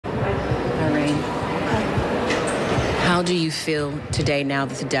How do you feel today now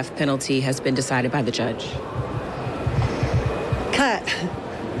that the death penalty has been decided by the judge? Cut.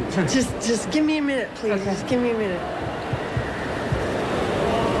 Just give me a minute, please. Okay. Just give me a minute.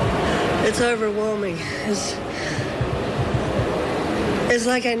 It's overwhelming. It's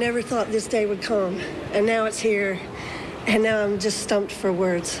like I never thought this day would come, and now it's here, and now I'm just stumped for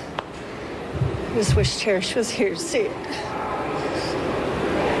words. I just wish Cherish was here to see it.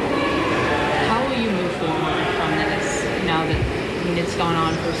 How will you move forward from this now that it's gone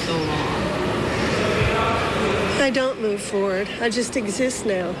on for so long? I don't move forward. I just exist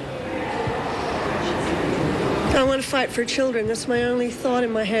now. I want to fight for children. That's my only thought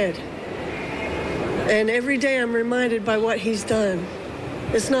in my head. And every day I'm reminded by what he's done.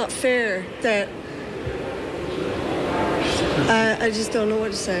 It's not fair that I just don't know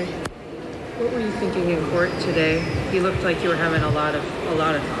what to say. What were you thinking in court today? You looked like you were having a lot of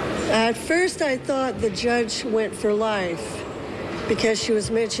thoughts. At first I thought the judge went for life because she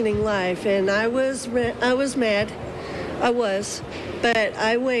was mentioning life, and I was mad. I was. But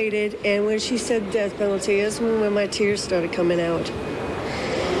I waited, and when she said death penalty is when my tears started coming out.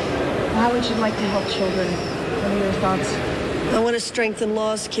 How would you like to help children? What are your thoughts? I want to strengthen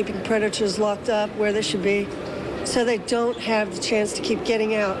laws keeping predators locked up where they should be so they don't have the chance to keep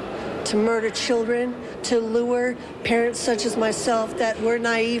getting out, to murder children, to lure parents such as myself that were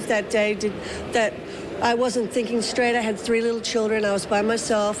naive that day, that I wasn't thinking straight. I had 3 little children. I was by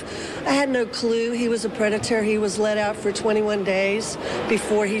myself. I had no clue he was a predator. He was let out for 21 days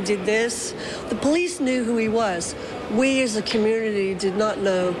before he did this. The police knew who he was. We as a community did not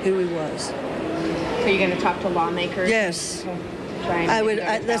know who he was. So you're going to talk to lawmakers? Yes. Okay. I would.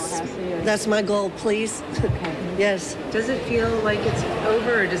 That's my goal, please. Okay. Yes. Does it feel like it's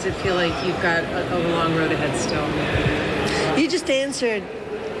over, or does it feel like you've got a long road ahead still? You just answered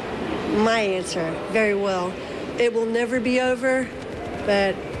my answer very well. It will never be over,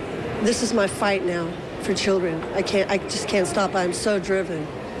 but this is my fight now for children. I just can't stop. I'm so driven.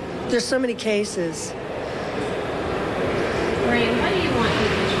 There's so many cases. Rayne, what do you want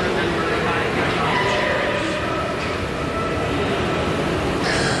people to remember about your child?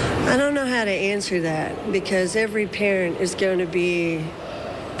 I don't know how to answer that, because every parent is going to be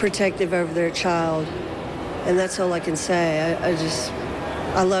protective over their child, and that's all I can say.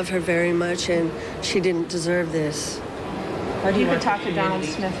 I love her very much, and she didn't deserve this. If you could talk to Donald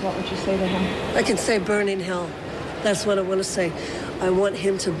Smith, what would you say to him? I can say burn in hell. That's what I want to say. I want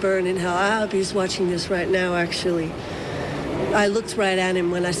him to burn in hell. I hope he's watching this right now, actually. I looked right at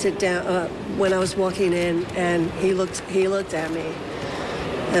him when I sit down, when I was walking in, and he looked at me.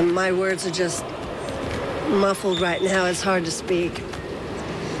 And my words are just muffled right now. It's hard to speak.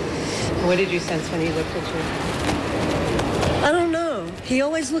 What did you sense when he looked at you? I don't know. He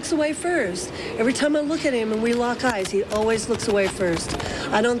always looks away first. Every time I look at him and we lock eyes, he always looks away first.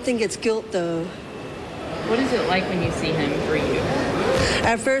 I don't think it's guilt, though. What is it like when you see him for you?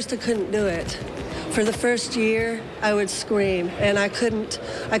 At first, I couldn't do it. For the first year, I would scream, and I couldn't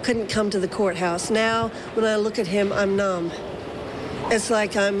come to the courthouse. Now, when I look at him, I'm numb. It's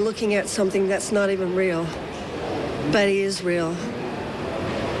like I'm looking at something that's not even real, but he is real.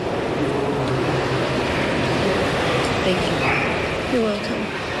 Thank you.